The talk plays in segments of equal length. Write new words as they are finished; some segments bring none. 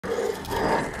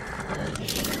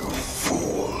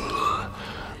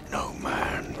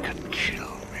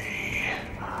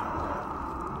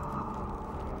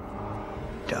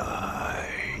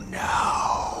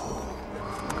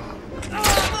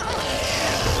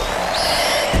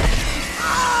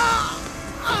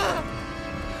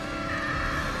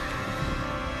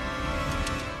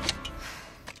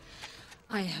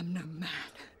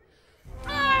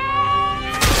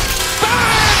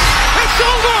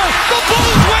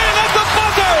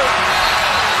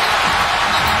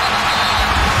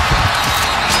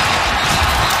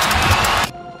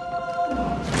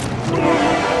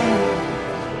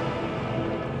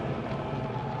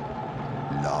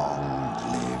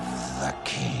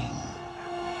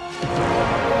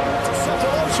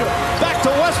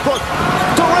Westbrook.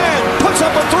 Durant puts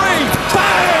up a three.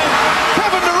 Bang!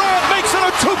 Kevin Durant makes it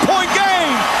a 2-point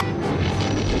game.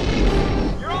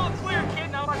 You're all clear,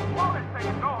 kid. Now let's blow this thing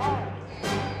and go home.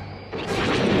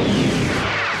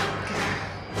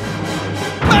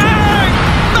 Bang!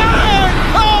 Bang!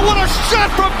 Oh, what a shot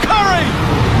from Curry!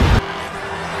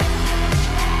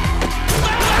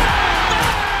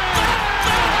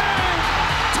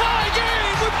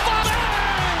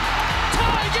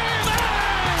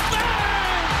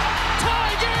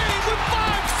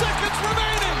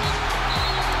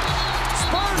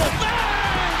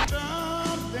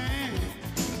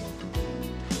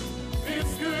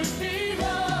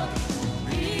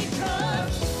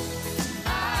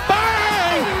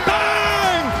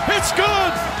 It's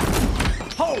good!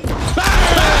 Oh!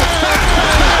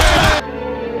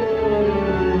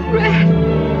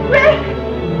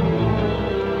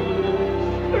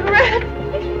 Red!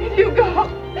 You go.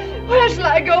 Where shall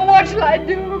I go? What shall I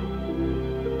do?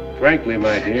 Frankly,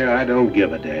 my dear, I don't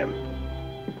give a damn.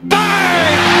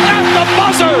 Bang! At the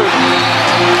buzzer!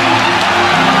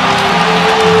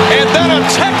 And then a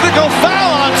technical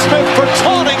foul on Smith for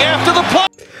taunting after the play.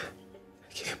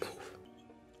 I can't move.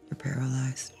 You're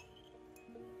paralyzed.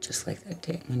 Just like that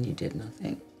day when you did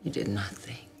nothing. You did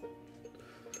nothing.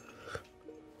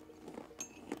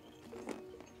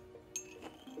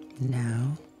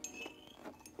 Now,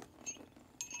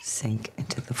 sink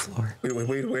into the floor.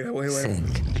 Wait.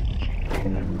 Sink.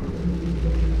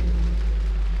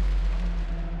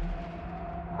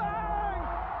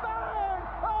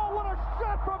 Oh, what a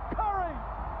shot from Curry!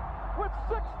 With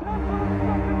 6 seconds.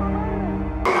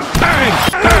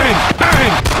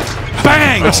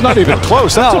 Bang! That's not even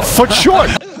close. That's a foot short.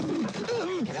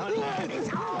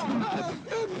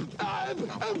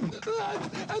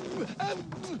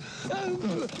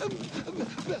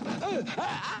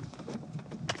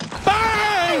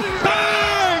 Bang!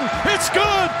 Bang! It's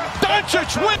good.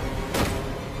 Doncic win.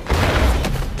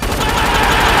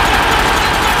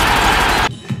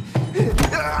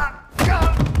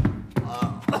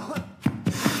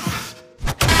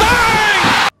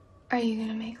 Are you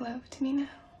gonna make love to me now?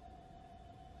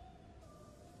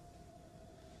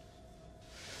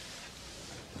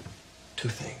 Two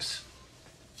things.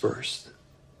 First,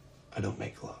 I don't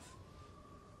make love.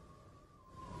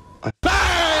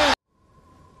 Bang!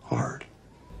 Hard.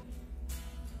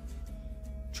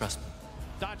 Trust me.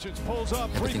 Doncic pulls up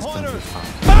Everything's gonna be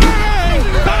three-pointers. fine.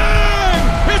 Bang!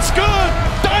 Bang! It's good.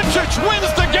 Doncic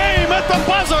wins the game at the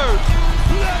buzzer.